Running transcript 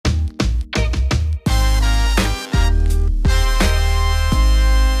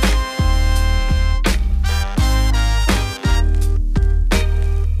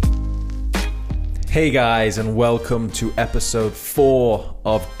Hey guys, and welcome to episode 4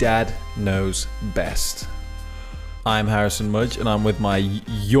 of Dad Knows Best. I'm Harrison Mudge, and I'm with my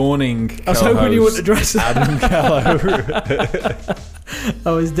yawning co-host, I was hoping you wouldn't address that. Adam Callow.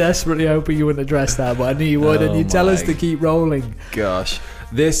 I was desperately hoping you wouldn't address that, but I knew you would, and you tell us to keep rolling. Gosh.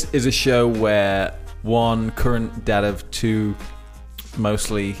 This is a show where one current dad of two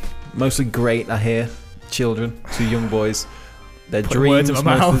mostly great, I hear, children, 2 young boys, their Putting words dreams in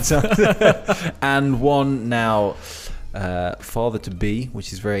my most of the time, and one now father to be,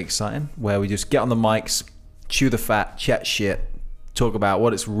 which is very exciting, where we just get on the mics, chew the fat, chat shit, talk about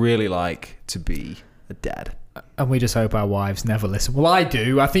what it's really like to be a dad. And we just hope our wives never listen. Well, I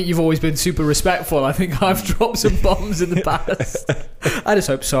do. I think you've always been super respectful. I think I've dropped some bombs in the past. I just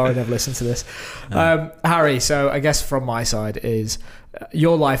hope Sarah never listens to this. Harry, so I guess from my side is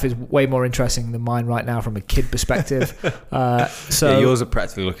your life is way more interesting than mine right now from a kid perspective. So yours are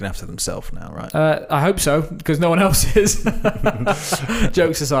practically looking after themselves now, right? I hope so, because no one else is.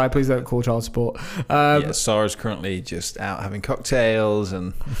 Jokes aside, please don't call child support. Sarah's currently just out having cocktails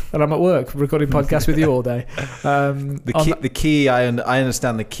and I'm at work recording podcasts with you all day. The key, I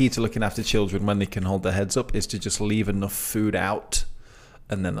understand the key to looking after children when they can hold their heads up is to just leave enough food out,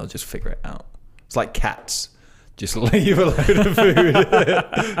 and then they'll just figure it out. It's like cats. Just leave a load of food.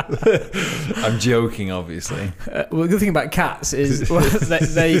 I'm joking, obviously. Well, the good thing about cats is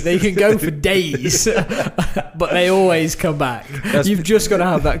they can go for days, but they always come back. You've just got to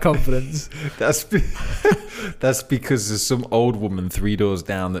have that confidence. That's because there's some old woman 3 doors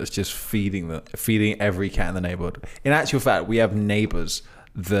down that's just feeding every cat in the neighborhood. In actual fact, we have neighbors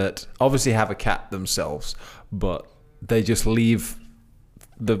that obviously have a cat themselves, but they just leave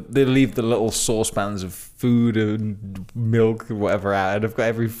the little saucepans of food and milk and whatever out, and I've got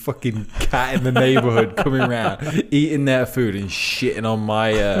every fucking cat in the neighborhood coming around eating their food and shitting on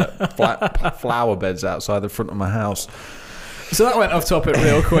my flower beds outside the front of my house. So that went off topic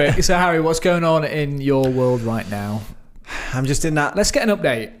real quick. So Harry, what's going on in your world right now? I'm just in that. Let's get an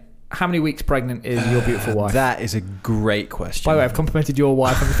update. How many weeks pregnant is your beautiful wife? That is a great question. By the way, I've complimented your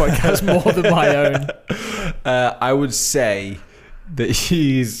wife on the podcast more than my own. I would say that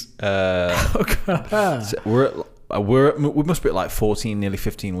she's we must be at like 14, nearly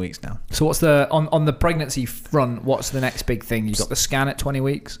 15 weeks now. So what's the on the pregnancy front, what's the next big thing? You got the scan at 20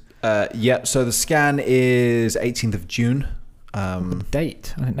 weeks? Yeah, so the scan is 18th of June.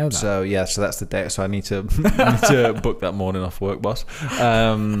 Date? I didn't know that. So so that's the date. So I need to book that morning off work, boss.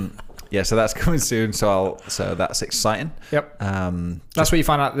 Yeah, so that's coming soon. So that's exciting. Yep. That's where you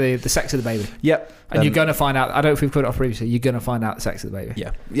find out the sex of the baby. Yep. And you're going to find out. I don't know if we've put it off previously. You're going to find out the sex of the baby.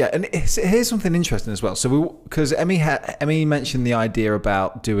 Yeah. Yeah. And here's something interesting as well. So because Emmy mentioned the idea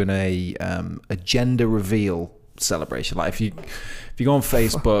about doing a gender reveal celebration. Like if you go on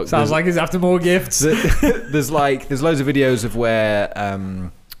Facebook, sounds like he's after more gifts. There's loads of videos of where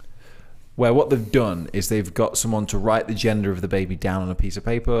what they've done is they've got someone to write the gender of the baby down on a piece of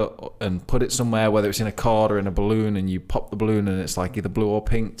paper and put it somewhere, whether it's in a card or in a balloon, and you pop the balloon and it's like either blue or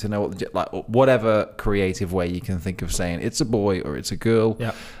pink to know what whatever creative way you can think of saying it's a boy or it's a girl.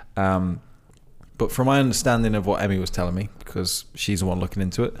 Yeah. But from my understanding of what Emmy was telling me, because she's the one looking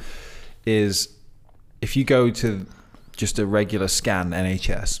into it, is if you go to just a regular scan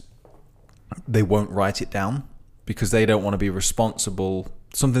NHS, they won't write it down because they don't want to be responsible.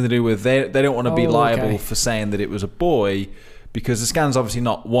 Something to do with they don't want to be liable for saying that it was a boy, because the scan's obviously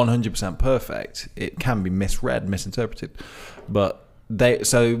not 100% perfect. It can be misread, misinterpreted. But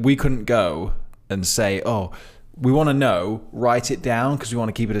so we couldn't go and say, oh, we want to know, write it down, because we want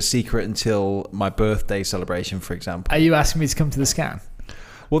to keep it a secret until my birthday celebration, for example. Are you asking me to come to the scan?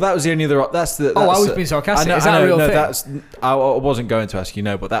 Well, that was the only other. I was being sarcastic. Is that a real thing? I wasn't going to ask you,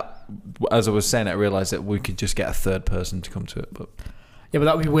 no, but that, as I was saying, I realised that we could just get a third person to come to it. But yeah, but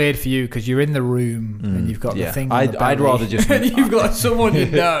that would be weird for you because you're in the room and you've got the thing. I'd rather just. And you've got someone you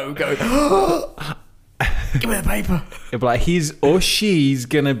know going, give me the paper. It'd be like he's or she's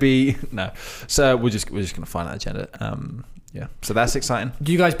gonna be no. So we're just gonna find out the gender. Yeah, so that's exciting.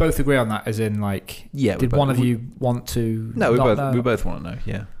 Do you guys both agree on that? As in, like, yeah, did one of you want to? No, we both want to know.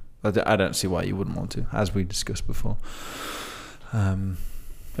 Yeah, I don't see why you wouldn't want to, as we discussed before.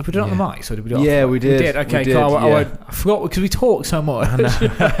 Have we done it on the mic? So did we do it? Yeah, we did. We did. Okay, cool. I forgot because we talk so much. I know.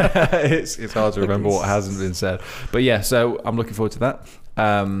 It's hard to remember what hasn't been said. But yeah, so I'm looking forward to that.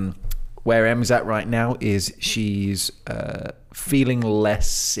 Where Em's at right now is she's feeling less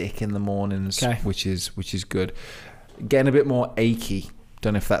sick in the mornings, which is good. Getting a bit more achy.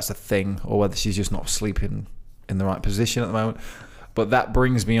 Don't know if that's a thing or whether she's just not sleeping in the right position at the moment. But that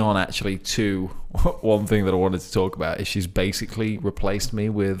brings me on actually to one thing that I wanted to talk about. Is she's basically replaced me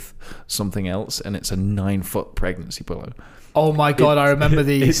with something else, and it's a 9-foot pregnancy pillow. Oh my God, I remember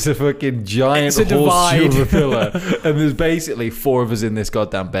these. It's a fucking giant It's a horseshoe of divide. a pillow. And there's basically 4 of us in this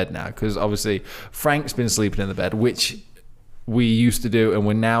goddamn bed now. Because obviously Frank's been sleeping in the bed, which we used to do. And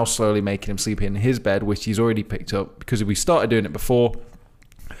we're now slowly making him sleep in his bed, which he's already picked up. Because we started doing it before.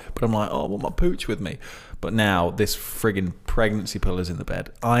 But I'm like, oh, I want my pooch with me. But now this friggin' pregnancy pillow's in the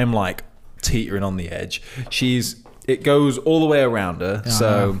bed. I'm like teetering on the edge. It goes all the way around her.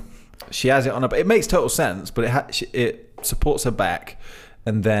 So she has it on her. But it makes total sense. But it supports her back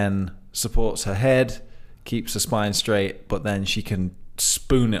and then supports her head, keeps her spine straight, but then she can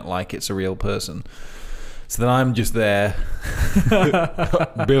spoon it like it's a real person. So then I'm just there,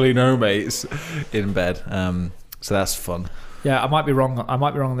 Billy No Mates in bed. So that's fun. Yeah, I might be wrong. I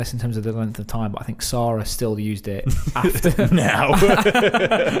might be wrong on this in terms of the length of time, but I think Sarah still used it after Now.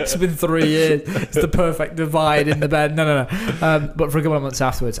 It's been 3 years. It's the perfect divide in the bed. No. But for a couple of months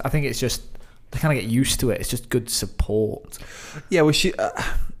afterwards, I think it's just they kind of get used to it. It's just good support. Yeah, well,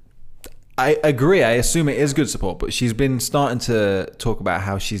 I agree. I assume it is good support, but she's been starting to talk about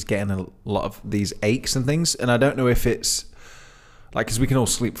how she's getting a lot of these aches and things, and I don't know if it's like because we can all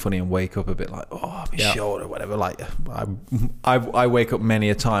sleep funny and wake up a bit like, oh, my shoulder, whatever. Like, I wake up many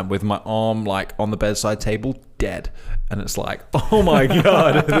a time with my arm like on the bedside table, dead, and it's like, oh my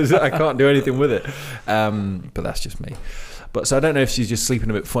God, I can't do anything with it. But that's just me. But so I don't know if she's just sleeping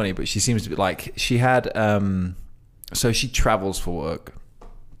a bit funny, but she seems to be like she had. So she travels for work,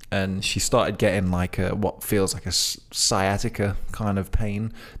 and she started getting like what feels like a sciatica kind of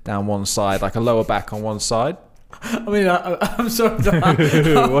pain down one side, like a lower back on one side. I mean, I'm sorry.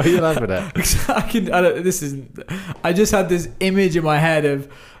 What are you laughing at? I just had this image in my head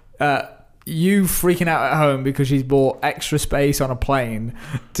of you freaking out at home because she's bought extra space on a plane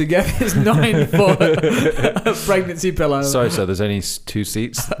to get this 9-foot pregnancy pillow. Sorry, so there's only 2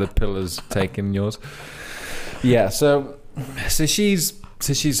 seats. The pillow's taking yours. Yeah, so she's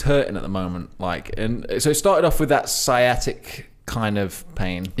hurting at the moment, like, and so it started off with that sciatic kind of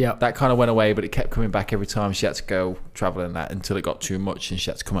pain. Yeah, that kind of went away, but it kept coming back every time she had to go traveling that until it got too much and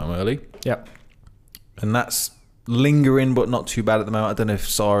she had to come home early. Yep, and that's lingering, but not too bad at the moment. I don't know if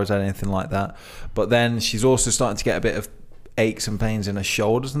Sarah's had anything like that, but then she's also starting to get a bit of aches and pains in her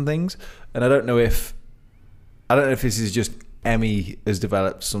shoulders and things. And I don't know if this is just Emmy has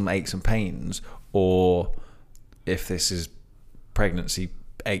developed some aches and pains, or if this is pregnancy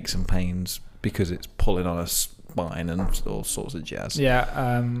aches and pains because it's pulling on her spine and all sorts of jazz.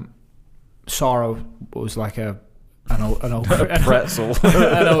 Yeah, Sarah was like an old pretzel,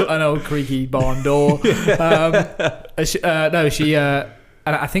 an old creaky barn door. And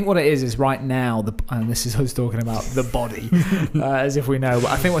I think what it is right now, and this is us talking about the body, as if we know.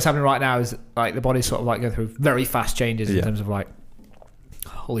 But I think what's happening right now is like the body's sort of like going through very fast changes in terms of like,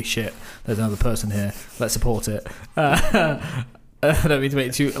 holy shit, there's another person here. Let's support it. I don't mean to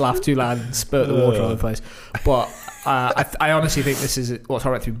make you laugh too loud and spurt the water all over the place, but I honestly think this is what's I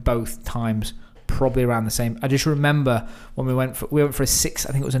went through both times. Probably around the same. I just remember when we went for a I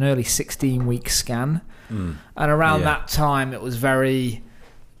think it was an early 16-week scan, and around that time it was very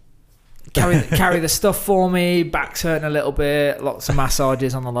carry the stuff for me. Back's hurting a little bit. Lots of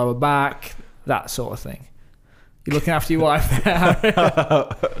massages on the lower back, that sort of thing. You looking after your wife there, Harry?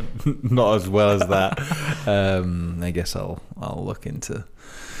 Not as well as that. I guess I'll look into.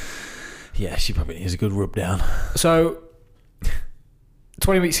 Yeah, she probably needs a good rub down. So,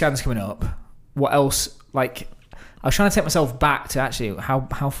 20-week scan's coming up. What else? Like, I was trying to take myself back to actually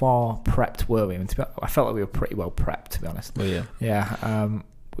how far prepped were we? I mean, I felt like we were pretty well prepped, to be honest. Well, yeah. Yeah.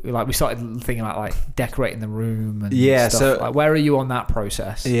 We started thinking about like decorating the room and stuff. So like, where are you on that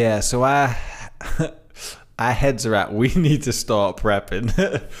process? Yeah. So our heads are at. We need to start prepping.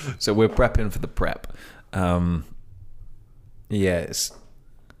 So we're prepping for the prep. It's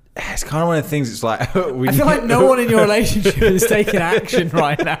kind of one of the things. It's like I feel like no one in your relationship is taking action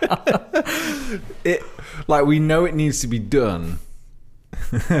right now. Like we know it needs to be done,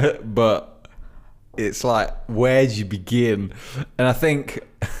 but it's like, where do you begin? And I think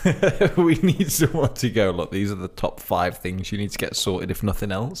we need someone to go, look, these are the top 5 things you need to get sorted. If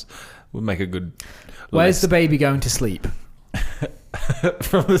nothing else, we'll make a good. Where's list. the baby going to sleep?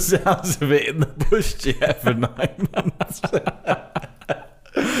 From the sounds of it, in the pushchair for 9 months.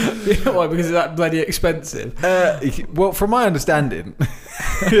 Why? Because it's that bloody expensive. Well, from my understanding, that's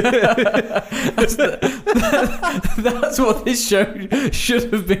what this show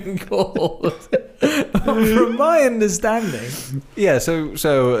should have been called. From my understanding, Yeah,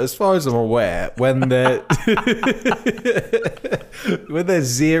 so as far as I'm aware, when they're when they're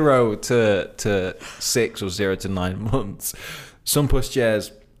 0 to 6 or 0 to 9 months, some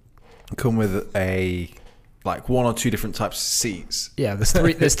pushchairs come with like 1 or 2 different types of seats. yeah,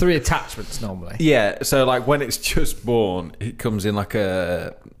 there's three attachments normally. Yeah, so like when it's just born, it comes in like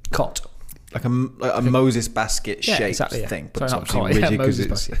a Cot. like a Moses basket Yeah, shaped exactly, yeah. thing, but Sorry, it's not obviously cot, rigid yeah, because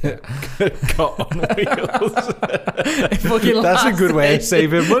Moses it's cot on wheels. Fucking That's a good way of last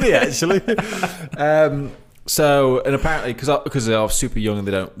saving money, actually. So, and apparently, because they are super young and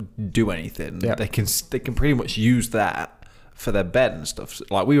they don't do anything, Yeah. they can pretty much use that for their bed and stuff.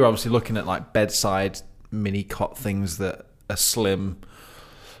 Like we were obviously looking at like bedside mini cot things that are slim,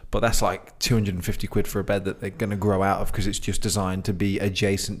 but that's like 250 quid for a bed that they're going to grow out of because it's just designed to be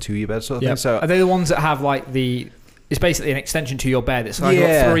adjacent to your bed sort of Yeah. thing. So Are they the ones that have like it's basally an extension to your bed. It's like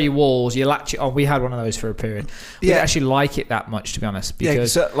Yeah. got 3 walls. You latch it on. We had one of those for a period. We Yeah. didn't actually like it that much, to be honest, yeah,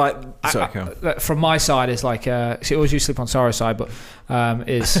 because so like sorry, go on. from my side, it's like see, always used to sleep on Sarah's side, but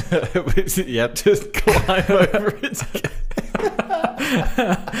is Yeah, just climb over it.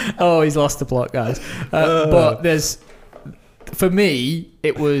 oh, he's lost the plot, guys. But for me,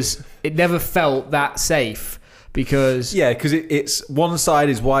 it never felt that safe because Yeah, because it's one side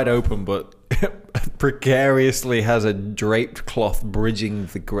is wide open, but precariously has a draped cloth bridging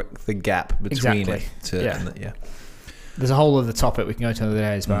the gap between Exactly. it. Yeah. there's a whole other topic we can go to another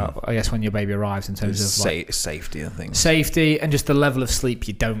day about, I guess, when your baby arrives in terms of like, Safety and things. safety and just the level of sleep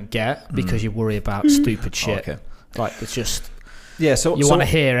you don't get because you worry about stupid shit. Okay. Like it's just Yeah, so you want to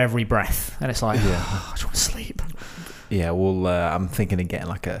hear every breath, and it's like, Yeah. oh, I just want to sleep. Yeah, well, I'm thinking of getting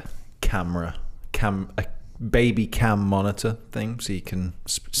like a baby cam monitor thing, so you can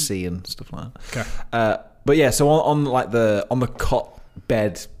see and stuff like that. Okay. But yeah, so on the cot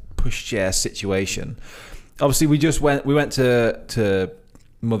bed pushchair situation, obviously we went to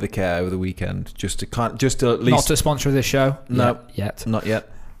Mothercare over the weekend just to at least Not to sponsor this show. No. Yet. Not yet.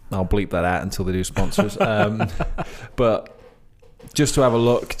 I'll bleep that out until they do sponsors. But just to have a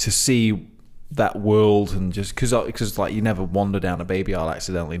look to see that world, and just because like you never wander down a baby aisle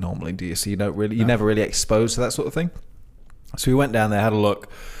accidentally normally, do you? So you're never really exposed to that sort of thing. So we went down there, had a look,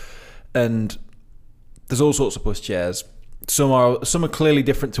 and there's all sorts of pushchairs. Some are clearly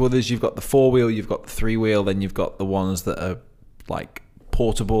different to others. You've got the 4-wheel, you've got the 3-wheel, then you've got the ones that are like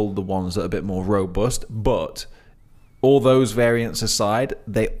portable, the ones that are a bit more robust. But all those variants aside,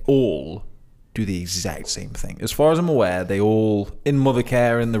 they all do the exact same thing. As far as I'm aware, they all in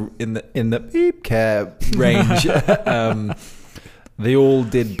Mothercare in the beep care range. They all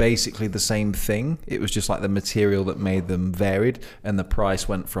did basically the same thing. It was just like the material that made them varied, and the price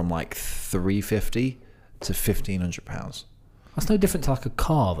went from like £350 to £1,500. That's no different to like a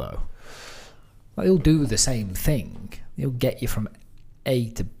car, though. Like, they'll do the same thing. They'll get you from A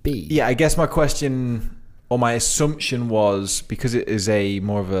to B. Yeah, I guess my question or my assumption was, because it is a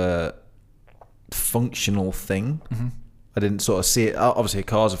more of a functional thing, I didn't sort of see it. Obviously, a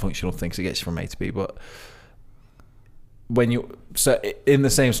car's a functional thing, so it gets you from A to B. But in the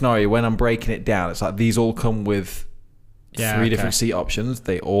same scenario, when I'm breaking it down, it's like these all come with three different seat options.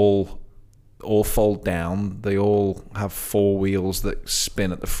 They all fold down. They all have 4 wheels that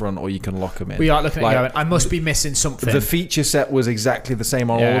spin at the front, or you can lock them in. We are looking at it going, I must be missing something. The feature set was exactly the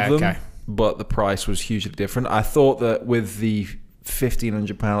same on all of them, but the price was hugely different. I thought that with the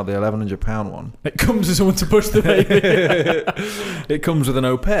 £1,500 or the £1,100 one, it comes with someone to push the baby. it comes with an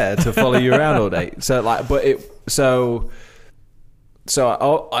au pair to follow you around all day. So I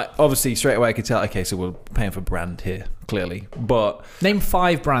obviously straight away I could tell, okay, so we're paying for brand here, clearly. But name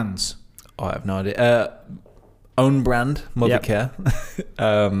 5 brands. I have no idea. Own brand, Mothercare.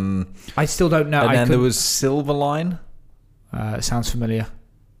 I still don't know. And then there was Silverline. Sounds familiar.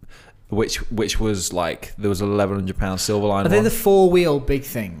 Which was like, there was an £1,100 Silverline. Are they the 4-wheel big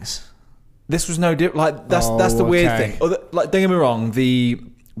things? This was no different. Like that's the weird thing. Like, don't get me wrong, the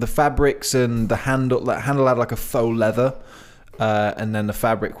fabrics and the handle had like a faux leather, and then the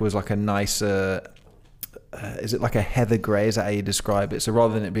fabric was like a nicer. Is it like a heather grey? Is that how you describe it? So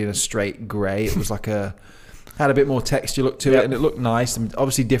rather than it being a straight grey, it was like had a bit more texture look to it, and it looked nice. And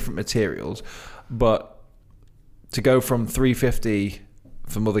obviously different materials, but to go from $350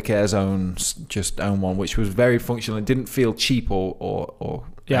 for Mothercare's own one, which was very functional, it didn't feel cheap or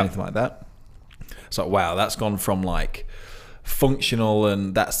anything like that. It's like, wow, that's gone from like functional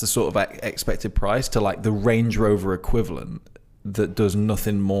and that's the sort of expected price to like the Range Rover equivalent that does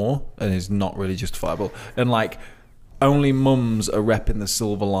nothing more and is not really justifiable. And like, only mums are repping the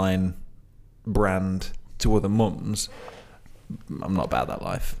Silverline brand to other mums, I'm not about that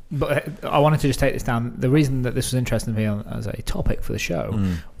life. But I wanted to just take this down. The reason that this was interesting to me as a topic for the show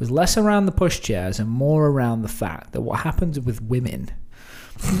was less around the pushchairs and more around the fact that what happens with women.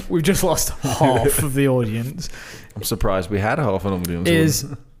 We've just lost half of the audience. I'm surprised we had half an audience. Is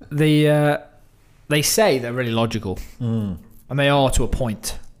they say they're really logical, and they are to a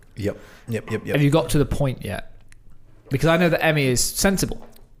point. Yep. Have you got to the point yet? Because I know that Emmy is sensible.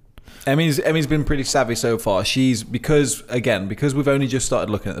 Emmy's been pretty savvy so far. Because we've only just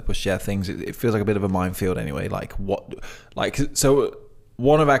started looking at the pushchair things. It feels like a bit of a minefield anyway. So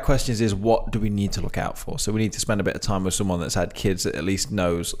one of our questions is, what do we need to look out for? So we need to spend a bit of time with someone that's had kids, that at least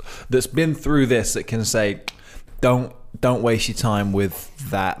knows, that's been through this, that can say, don't waste your time with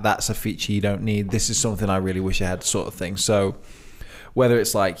that. That's a feature you don't need. This is something I really wish I had, sort of thing. So whether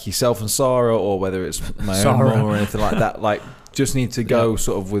it's like yourself and Sarah, or whether it's my own mom or anything like that, like, just need to go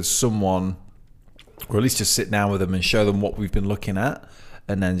sort of with someone, or at least just sit down with them and show them what we've been looking at,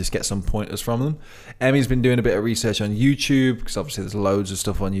 and then just get some pointers from them. Emmy's been doing a bit of research on YouTube, because obviously there's loads of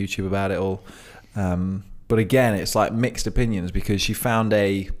stuff on YouTube about it all. But again, it's like mixed opinions, because she found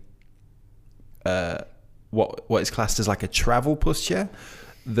a what is classed as like a travel pushchair.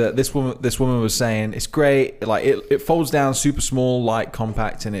 This woman was saying it's great, like it folds down, super small, light,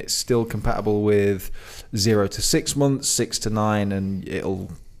 compact, and it's still compatible with 0 to 6 months, 6 to 9, and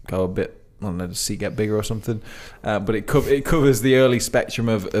it'll go a bit, I don't know, the seat get bigger or something, but it covers the early spectrum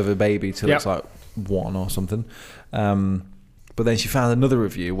of a baby till it's like 1 or something. But then she found another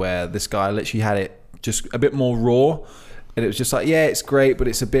review where this guy literally had it just a bit more raw, and it was just like, yeah, it's great, but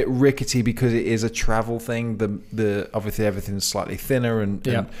it's a bit rickety because it is a travel thing. The obviously everything's slightly thinner, and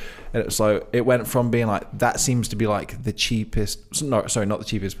it's like, it went from being like, that seems to be like the cheapest. No, sorry, not the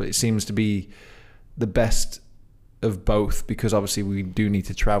cheapest, but it seems to be the best of both, because obviously we do need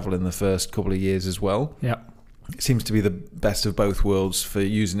to travel in the first couple of years as well. Yeah, it seems to be the best of both worlds for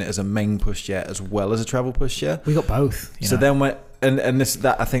using it as a main pushchair as well as a travel pushchair. We got both. So then when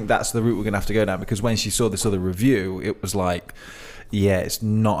I think that's the route we're gonna have to go down, because when she saw this other review, it was like, yeah, it's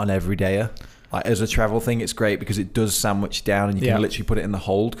not an everydayer. Like, as a travel thing, it's great because it does sandwich down, and you can literally put it in the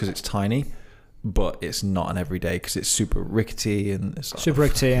hold because it's tiny. But it's not an everyday, because it's super rickety, and it's like, super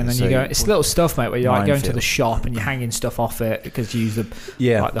rickety, and then you go, it's little stuff, mate, where you're like going to the shop and you're hanging stuff off it because you use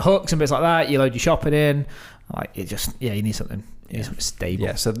like the hooks and bits like that. You load your shopping in, like, it just, you need something. Something stable.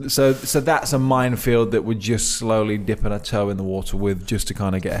 Yeah, so that's a minefield that we're just slowly dipping our toe in the water with, just to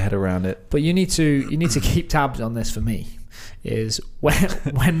kind of get a head around it. But you need to keep tabs on this for me. Is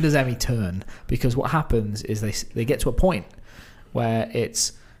when does Emmy turn? Because what happens is they get to a point where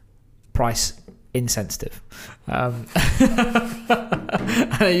it's price insensitive. And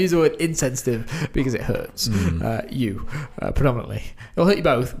I use the word insensitive because it hurts you predominantly. It'll hurt you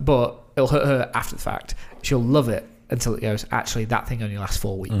both, but it'll hurt her after the fact. She'll love it until it goes, actually, that thing only lasts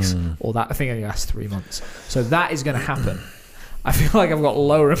 4 weeks, or that thing only lasts 3 months. So that is going to happen. I feel like I've got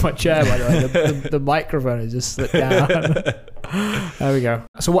lower in my chair, by the way. The microphone has just slipped down. There we go.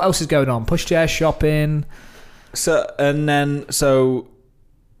 So what else is going on? Pushchair shopping. So the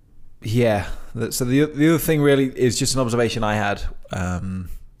other thing really is just an observation I had. Again,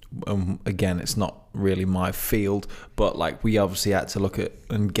 it's not really my field, but like, we obviously had to look at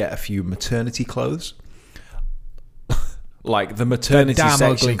and get a few maternity clothes. Like the maternity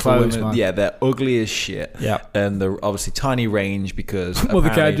section for women, man. Yeah, they're ugly as shit. Yeah, and they're obviously tiny range because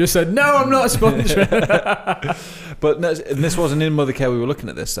Mothercare just said, "No, I'm not a sponsor." But no, and this wasn't in Mothercare. We were looking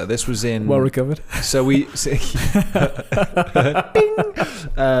at this, so this was in well recovered. So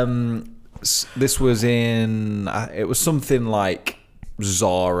this was in. It was something like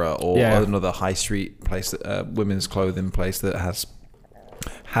Zara or another high street place, women's clothing place that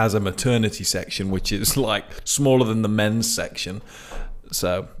has a maternity section, which is like smaller than the men's section.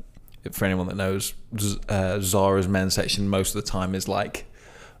 So for anyone that knows, Zara's men's section most of the time is like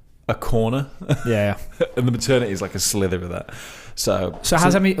a corner. Yeah. And the maternity is like a slither of that. So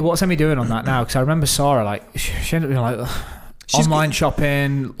what's Emmy doing on that now? Because I remember Sarah, like, she ended up being like online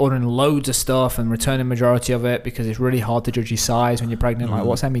shopping, ordering loads of stuff and returning majority of it because it's really hard to judge your size when you're pregnant. Like,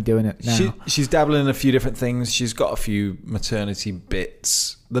 what's Emmy doing it now? She's dabbling in a few different things. She's got a few maternity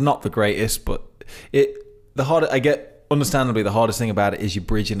bits. They're not the greatest, but understandably, the hardest thing about it is you're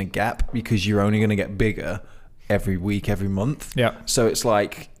bridging a gap because you're only going to get bigger every week, every month. Yeah. So it's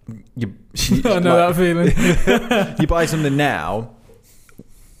like I know that feeling. You buy something now,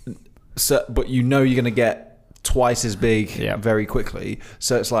 but you know you're going to get twice as big very quickly,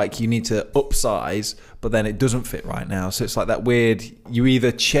 so it's like you need to upsize, but then it doesn't fit right now, so it's like that weird, you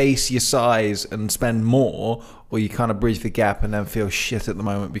either chase your size and spend more, or you kind of bridge the gap and then feel shit at the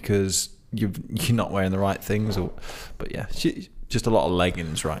moment because you're not wearing the right things. But yeah, just a lot of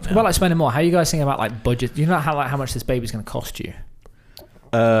leggings right now. About like spending more. How are you guys thinking about like budget? You know how much this baby's going to cost you?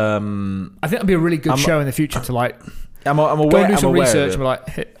 I think it'll be a really good show in the future to like. I'm aware. Go and do I'm some aware research of it. and be like,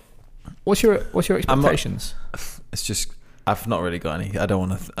 hey, what's your expectations? It's just I've not really got any. I don't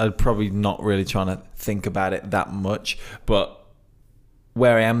want to. I'm probably not really trying to think about it that much. But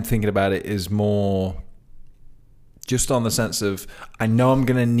where I am thinking about it is more just on the sense of I know I'm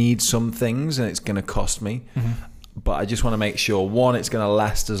going to need some things and it's going to cost me. Mm-hmm. But I just want to make sure, one, it's going to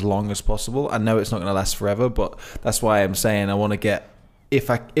last as long as possible. I know it's not going to last forever, but that's why I'm saying I want to get,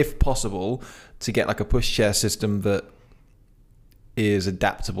 if possible, to get like a pushchair system that is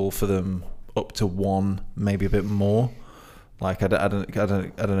adaptable for them up to one, maybe a bit more. Like I don't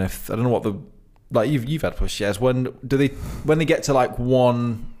know what the, like you've had pushchairs. When they get to like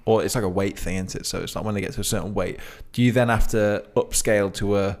one, or it's like a weight thing, isn't it? So it's like when they get to a certain weight, do you then have to upscale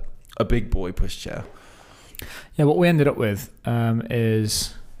to a big boy pushchair? Yeah, what we ended up with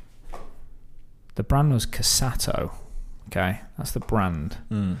is the brand was Casato. Okay, that's the brand.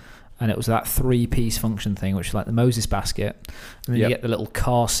 And it was that 3-piece function thing, which is like the Moses basket. And then you get the little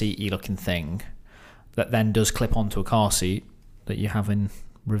car seaty looking thing that then does clip onto a car seat that you have in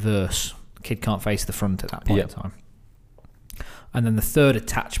reverse. The kid can't face the front at that point in time. And then the third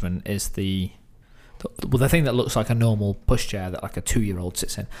attachment is the thing that looks like a normal pushchair that like a 2-year-old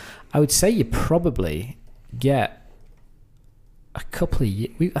sits in. I would say you probably get a couple of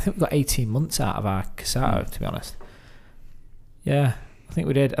years. I think we got 18 months out of our Casato, to be honest. Yeah, I think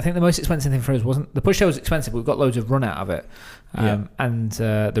we did. I think the most expensive thing for us wasn't the pushchair was expensive, but we got loads of run out of it. And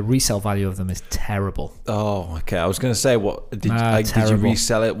the resale value of them is terrible. Oh, okay. I was going to say, what did you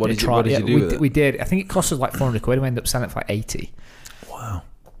resell it? What did you do with it? We did. I think it cost us like 400 quid. We ended up selling it for like 80. Wow.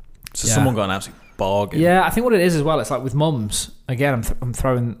 So someone got an absolute bargain. Yeah, I think what it is as well, it's like with mums. Again, I'm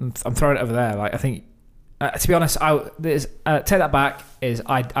throwing it over there. Like I think, to be honest, take that back.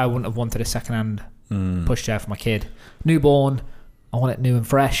 I wouldn't have wanted a second-hand pushchair for my kid, newborn. I want it new and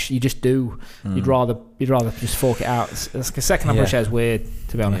fresh. You just do. You'd rather just fork it out. It's a second-hand pushchair is weird,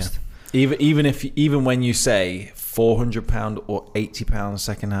 to be honest. Yeah. Even when you say £400 or £80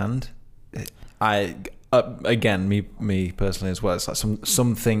 second-hand, again, me personally as well. It's like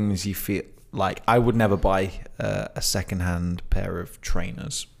some things you feel like I would never buy a second-hand pair of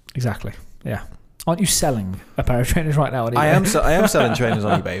trainers. Exactly. Yeah. Aren't you selling a pair of trainers right now on eBay? I am selling trainers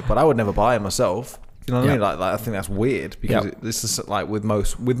on eBay, but I would never buy them myself. You know what I mean? Like I think that's weird because this is like with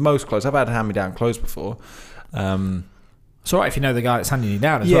most clothes. I've had hand-me-down clothes before. It's all right if you know the guy that's handing you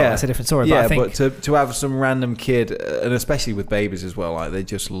down as well. That's a different story. Yeah, but I think to have some random kid, and especially with babies as well, like they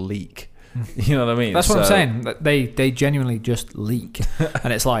just leak. You know what I mean? That's what I'm saying. They genuinely just leak,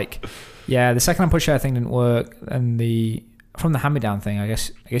 and it's like, the second-hand pushchair thing didn't work, and from the hand-me-down thing, I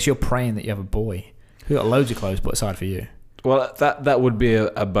guess you're praying that you have a boy who got loads of clothes put aside for you. Well, that would be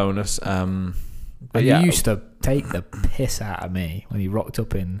a bonus. But you used to take the piss out of me when he rocked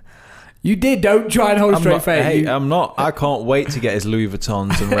up in. You did. Don't try and hold a straight face. Hey, I'm not. I can't wait to get his Louis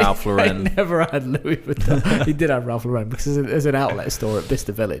Vuittons and Ralph Lauren. I never had Louis Vuitton. He did have Ralph Lauren because there's an outlet store at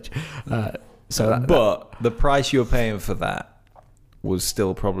Bicester Village. But the price you were paying for that was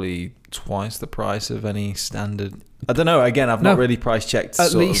still probably twice the price of any standard. I don't know. Again, I've not really price checked.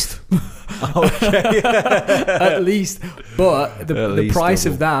 At least. Okay. At least. But the price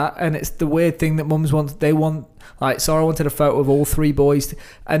of that, and it's the weird thing that mums want. They want, like, Sarah wanted a photo of all 3 boys.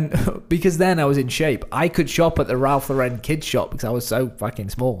 And because then I was in shape, I could shop at the Ralph Lauren kids shop because I was so fucking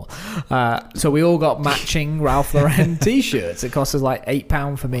small. So we all got matching Ralph Lauren t-shirts. It cost us like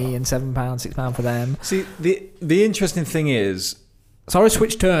 £8 for me and £7, £6 for them. See, the interesting thing is, Sarah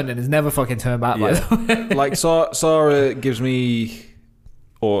switched turn and has never fucking turned back. By the way. Like Sarah gives me,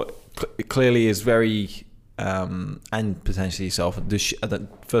 or clearly is very, and potentially yourself.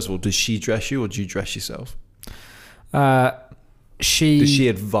 First of all, does she dress you or do you dress yourself? Does she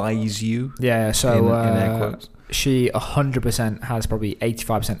advise you? Yeah. So in air quotes? She 100% has probably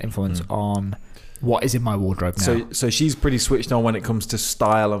 85% influence on what is in my wardrobe now. So she's pretty switched on when it comes to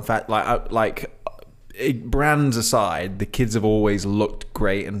style and fact. Brands aside, the kids have always looked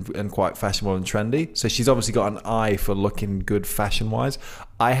great and quite fashionable and trendy. So she's obviously got an eye for looking good fashion wise.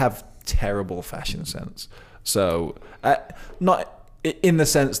 I have terrible fashion sense. So not in the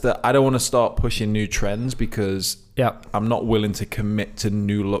sense that I don't want to start pushing new trends because I'm not willing to commit to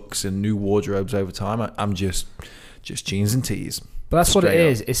new looks and new wardrobes over time. I'm just jeans and tees. But that's what it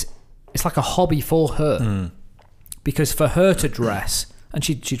is. It's like a hobby for her because for her to dress, and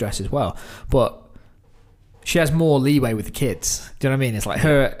she dresses well, but she has more leeway with the kids. Do you know what I mean? It's like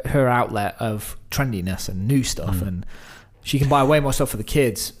her outlet of trendiness and new stuff, and she can buy way more stuff for the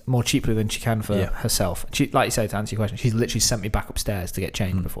kids more cheaply than she can for Yeah. herself. She, like you say, to answer your question, she's literally sent me back upstairs to get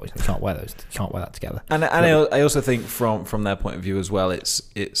changed before. You can't wear those. You can't wear that together. And I also think from their point of view as well, it's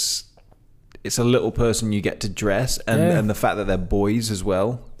a little person you get to dress, and the fact that they're boys as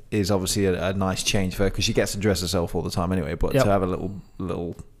well is obviously a nice change for her, because she gets to dress herself all the time anyway. But to have a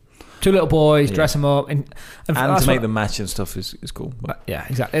little two little boys, dress them up, and to make them match and stuff is cool. But. Yeah,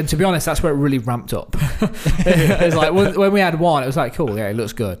 exactly. And to be honest, that's where it really ramped up. It's like when we had one, it was like, cool, yeah, it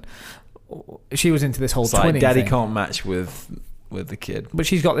looks good. She was into this whole twinning Daddy thing. can't match with the kid, But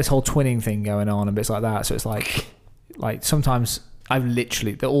she's got this whole twinning thing going on and bits like that. So it's like sometimes I've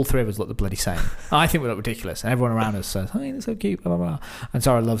literally, all three of us look the bloody same. I think we look ridiculous, and everyone around us says, "Oh, you're so cute," blah blah blah. And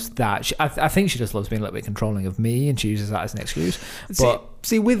Sarah loves that. I think she just loves being a little bit controlling of me, and she uses that as an excuse. But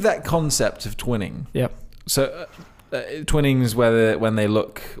see, with that concept of twinning, yep. So twinning is when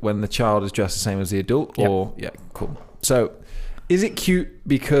the child is dressed the same as the adult, or cool. So is it cute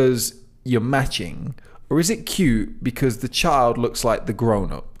because you're matching, or is it cute because the child looks like the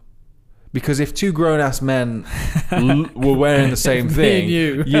grown up? Because if two grown-ass men were wearing the same thing,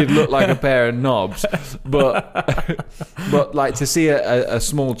 you'd look like a pair of knobs. But like to see a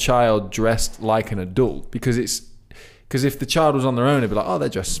small child dressed like an adult, because if the child was on their own, it'd be like, oh, they're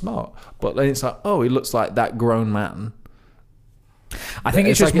dressed smart. But then it's like, oh, he looks like that grown man. I think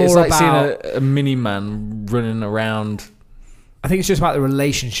it's just like, more it's like about seeing a mini man running around. I think it's just about the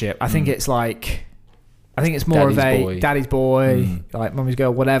relationship. I think it's like... I think it's more daddy's boy, like mummy's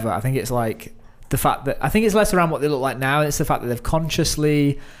girl, whatever. I think it's like the fact that... I think it's less around what they look like now. It's the fact that they've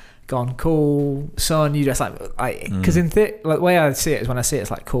consciously gone, cool, son, you dress like... Because like, the way I see it is, when I see it,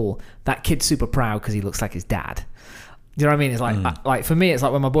 it's like, cool, that kid's super proud because he looks like his dad. Do you know what I mean? It's like, like for me, it's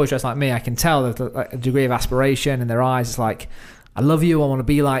like when my boys dress like me, I can tell there's like a degree of aspiration in their eyes. It's like, I love you, I want to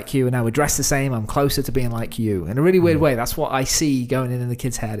be like you, and now we're dressed the same, I'm closer to being like you. In a really weird way, that's what I see going in the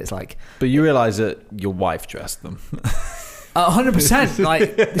kid's head. It's like... But you realise that your wife dressed them. 100%.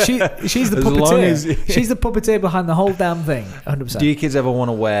 Like, she's the puppeteer. She's the puppeteer behind the whole damn thing. 100%. Do your kids ever want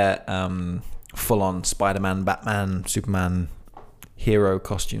to wear full-on Spider-Man, Batman, Superman hero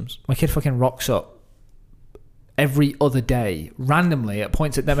costumes? My kid fucking rocks up every other day, randomly, at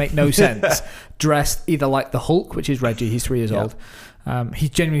points that don't make no sense, dressed either like the Hulk, which is Reggie, he's 3 years old. He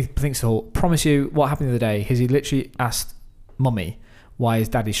genuinely thinks the Hulk. Promise you, what happened the other day is he literally asked Mummy, why is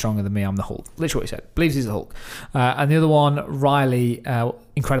Daddy stronger than me? I'm the Hulk. Literally what he said. Believes he's the Hulk. And the other one, Riley,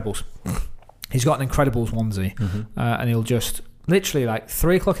 Incredibles. He's got an Incredibles onesie, and he'll just, literally like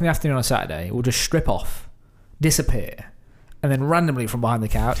 3 o'clock in the afternoon on a Saturday, will just strip off, disappear, and then randomly from behind the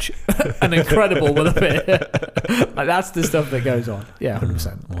couch, an Incredible will appear. Like, that's the stuff that goes on. Yeah,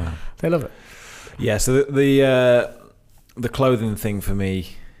 100%. Wow. They love it. Yeah, so the clothing thing for me,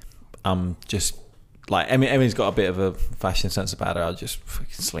 just like Emmy's got a bit of a fashion sense about her. I'll just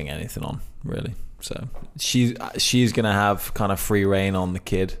fucking sling anything on, really. So she's gonna have kind of free reign on the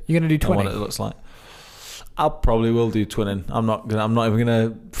kid. You're gonna do twinning? What it looks like. I probably will do twinning. I'm not even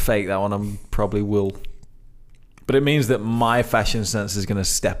gonna fake that one. I probably will. But it means that my fashion sense is going to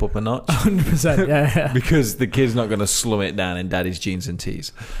step up a notch. 100%, yeah. Because the kid's not going to slum it down in daddy's jeans and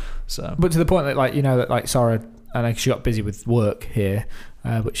tees. So, but to the point that, like, you know, that like Sarah, I know she got busy with work here,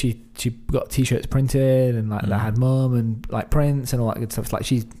 but she got t-shirts printed and like that had mum and like prints and all that good stuff. It's like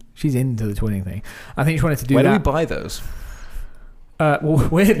she's into the twinning thing. I think she wanted to do that. Where do we buy those? Well,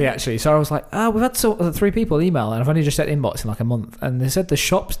 weirdly, actually. So I was like, we've had 3 people email, and I've only just set inbox in like a month, and they said the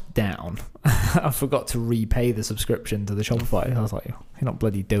shop's down. I forgot to repay the subscription to the Shopify. I was like, you're not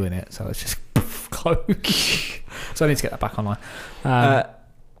bloody doing it, so it's just closed. So I need to get that back online.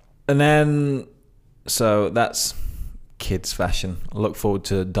 And then, so that's kids fashion. I look forward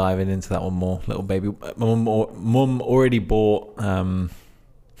to diving into that one more. Little baby. Mum already bought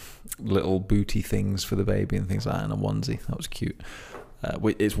little booty things for the baby and things like that, and a onesie. That was cute.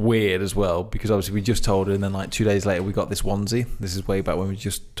 It's weird as well, because obviously we just told her, and then like 2 days later we got this onesie. This is way back when we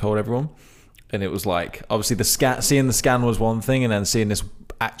just told everyone, and it was like, obviously seeing the scan was one thing, and then seeing this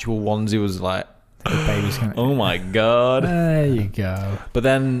actual onesie was like, the baby's gonna... oh my god. There you go. But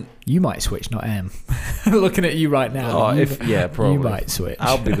then you might switch, not Em. Looking at you right now. Probably you might switch.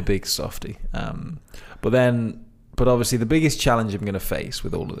 I'll be the big softie. But obviously the biggest challenge I'm going to face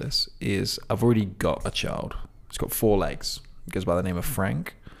with all of this is I've already got a child. He's got 4 legs. He goes by the name of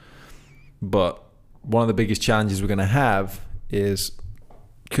Frank. But one of the biggest challenges we're going to have is,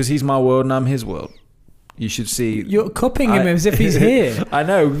 because he's my world and I'm his world, you should see... You're cupping him as if he's here. I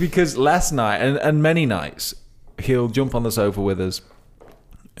know, because last night and many nights, he'll jump on the sofa with us,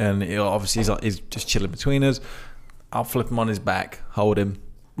 and he's just chilling between us. I'll flip him on his back, hold him,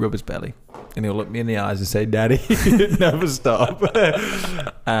 rub his belly. and he'll look me in the eyes and say, "Daddy, never stop."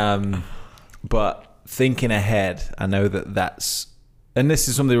 But thinking ahead, I know that's, and this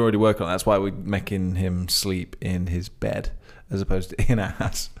is something we're already working on. That's why we're making him sleep in his bed as opposed to in our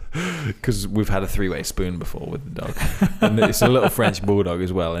house, because we've had a 3-way spoon before with the dog, and it's a little French bulldog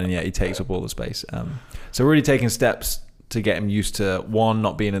as well, and yeah, he takes up all the space. So we're already taking steps to get him used to, one,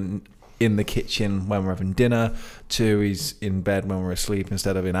 not being in the kitchen when we're having dinner, 2, he's in bed when we're asleep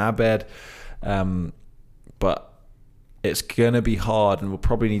instead of in our bed. But it's gonna be hard, and we'll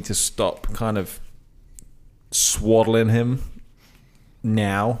probably need to stop kind of swaddling him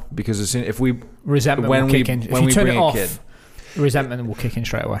now, because as soon if we resentment when will we kick in. when If we you turn bring it a off, kid, resentment will kick in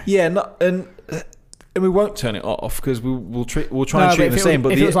straight away. yeah, and we won't turn it off because we'll try and treat but him the same.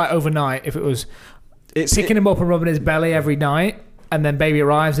 But if it was like overnight, if it was picking him up and rubbing his belly every night, and then baby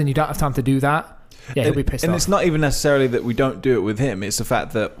arrives and you don't have time to do that, yeah, he'll be pissed off. And it's not even necessarily that we don't do it with him. It's the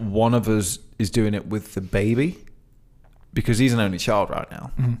fact that one of us is doing it with the baby, because he's an only child right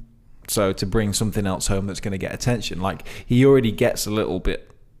now. Mm-hmm. So to bring something else home that's going to get attention, like he already gets a little bit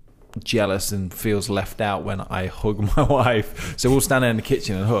jealous and feels left out when I hug my wife. So we'll stand there in the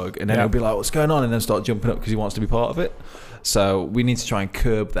kitchen and hug, and then he'll be like, "What's going on?" and then start jumping up because he wants to be part of it. So we need to try and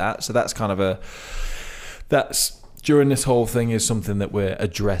curb that. So that's kind of during this whole thing is something that we're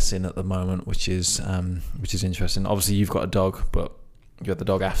addressing at the moment, which is interesting. Obviously, you've got a dog, but you got the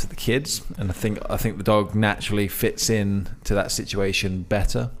dog after the kids, and I think the dog naturally fits in to that situation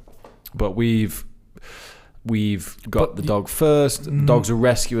better. But we've got the dog first. Dog's a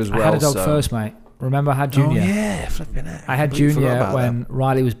rescue as well. I had a dog first, mate. Remember, I had Junior. Oh yeah, flipping it. I had Junior when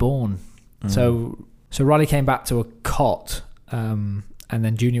Riley was born. So Riley came back to a cot, and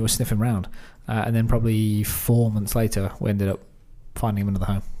then Junior was sniffing around. And then probably 4 months later, we ended up finding him another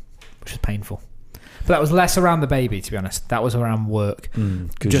home, which was painful. But that was less around the baby, to be honest. That was around work.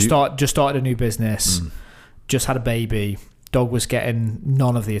 Just started a new business, just had a baby. Dog was getting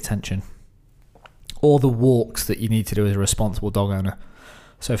none of the attention or the walks that you need to do as a responsible dog owner.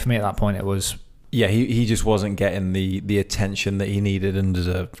 So for me at that point, it was... Yeah, he just wasn't getting the attention that he needed and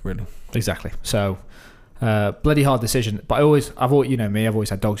deserved, really. Exactly. So... bloody hard decision, but I've always, you know me, I've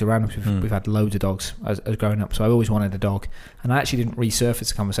always had dogs around. We've had loads of dogs as growing up, so I always wanted a dog, and I actually didn't resurface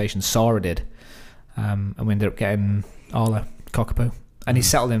the conversation. Sarah did, and we ended up getting Arla, Cockapoo, and he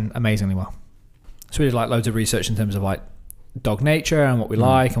settled in amazingly well. So we did like loads of research in terms of like dog nature and what we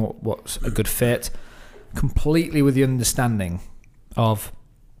like and what's a good fit, completely with the understanding of,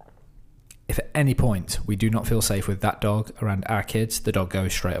 if at any point we do not feel safe with that dog around our kids, the dog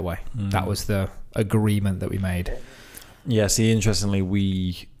goes straight away. That was the agreement that we made. Yeah, see, interestingly,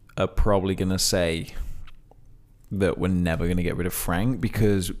 we are probably going to say that we're never going to get rid of Frank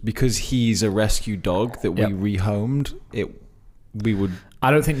because he's a rescue dog that we rehomed. We would...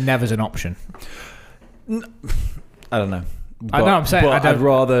 I don't think never's an option. I don't know. I know I'm saying... I'd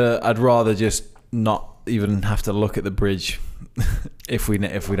rather just not even have to look at the bridge if we don't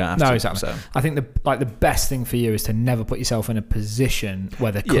have to. No, exactly. So. I think the best thing for you is to never put yourself in a position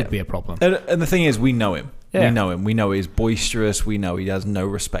where there could be a problem. And the thing is, we know him. Yeah. We know him. We know he's boisterous. We know he has no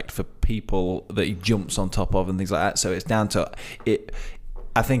respect for people that he jumps on top of and things like that. So it's down to it.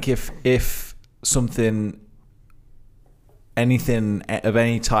 I think if anything of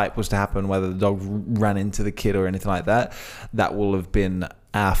any type was to happen, whether the dog ran into the kid or anything like that, that will have been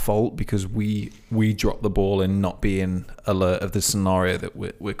our fault because we dropped the ball in not being alert of the scenario that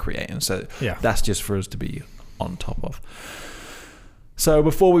we're creating. So that's just for us to be on top of. So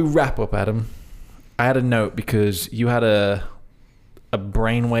before we wrap up, Adam, I had a note because you had a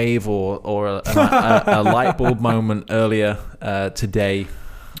brainwave or a light bulb moment earlier today.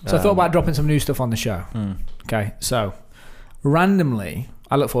 So I thought about dropping some new stuff on the show. Okay, so randomly,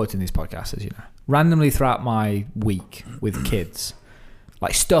 I look forward to these podcasts, as you know. Randomly throughout my week with kids,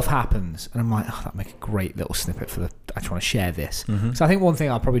 like stuff happens, and I'm like, oh, that'd make a great little snippet for I just want to share this. So I think one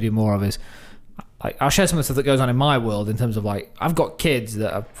thing I'll probably do more of is, like, I'll share some of the stuff that goes on in my world in terms of like, I've got kids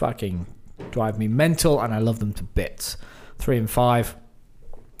that are fucking drive me mental, and I love them to bits. 3 and 5.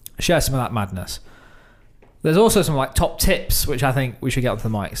 Share some of that madness. There's also some like top tips, which I think we should get onto the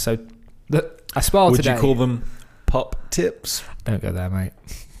mic. So I spoiled today. Would you call them pop tips? Don't go there, mate.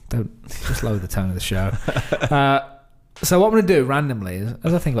 Don't just lower the tone of the show. So what I'm going to do randomly is,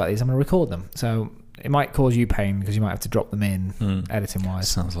 as I think about these, I'm going to record them. So it might cause you pain because you might have to drop them in editing wise.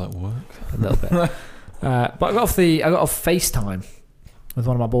 Sounds like work. A little bit. But I got off FaceTime with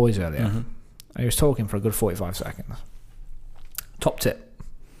one of my boys earlier. And he was talking for a good 45 seconds. Top tip.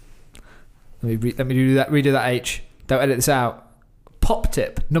 Let me redo that H. Don't edit this out. Pop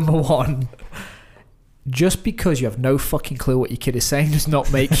tip number 1 just because you have no fucking clue what your kid is saying does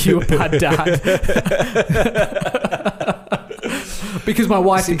not make you a bad dad. Because my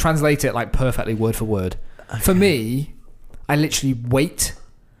wife can translate it like perfectly word for word. Okay. For me, I literally wait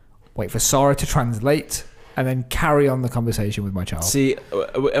for Sarah to translate, and then carry on the conversation with my child. See,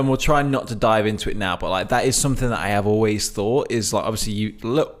 and we'll try not to dive into it now, but like that is something that I have always thought is like, obviously you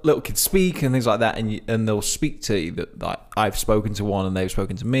little kids speak and things like that, and they'll speak to you that like I've spoken to one and they've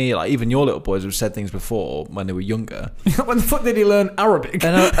spoken to me. Like even your little boys have said things before when they were younger. When the fuck did he learn Arabic?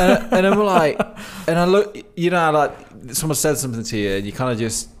 And I'm like, and I look, you know, like someone said something to you and you kind of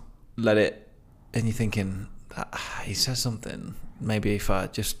just let it, and you're thinking, he says something. Maybe if I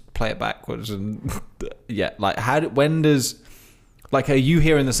just play it backwards and yeah, like when does, like, are you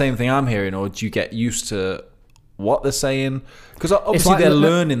hearing the same thing I'm hearing, or do you get used to what they're saying? Because obviously they're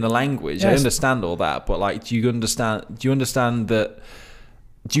learning the language. Yes. I understand all that, but like, do you understand that?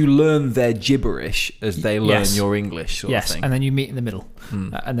 Do you learn their gibberish as they learn your English sort of thing? Yes, and then you meet in the middle.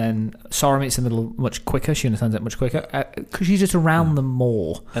 And then Sarah meets in the middle much quicker. She understands it much quicker because she's just around them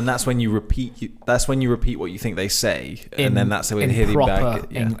more. And that's when you repeat. That's when you repeat what you think they say, and then that's how we hear it back.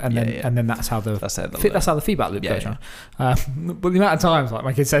 And then that's how the feedback loop goes on. But the amount of times like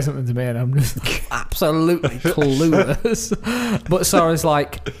my kid says something to me and I'm just absolutely clueless. But Sarah's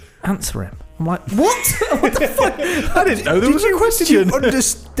like, answer him. I'm like, what? What the fuck? I didn't know there was a question. Did you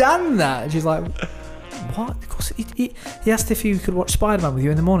understand that? And she's like, what? Of course, he asked if you could watch Spider-Man with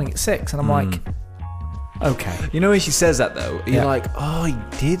you in the morning at 6. And I'm like, okay. You know when she says that though, you're like, oh, he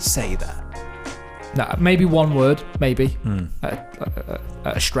did say that. No, maybe one word, maybe.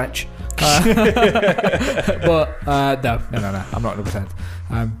 A stretch. But no. I'm not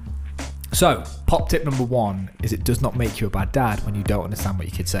 100%. So, pop tip number 1 is it does not make you a bad dad when you don't understand what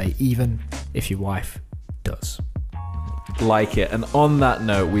your kids say, even if your wife does. Like it. And on that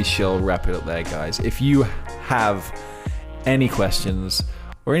note, we shall wrap it up there, guys. If you have any questions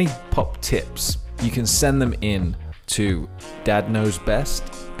or any pop tips, you can send them in to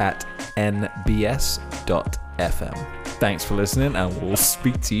dadknowsbest@nbs.fm. Thanks for listening, and we'll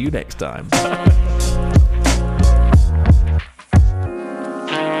speak to you next time.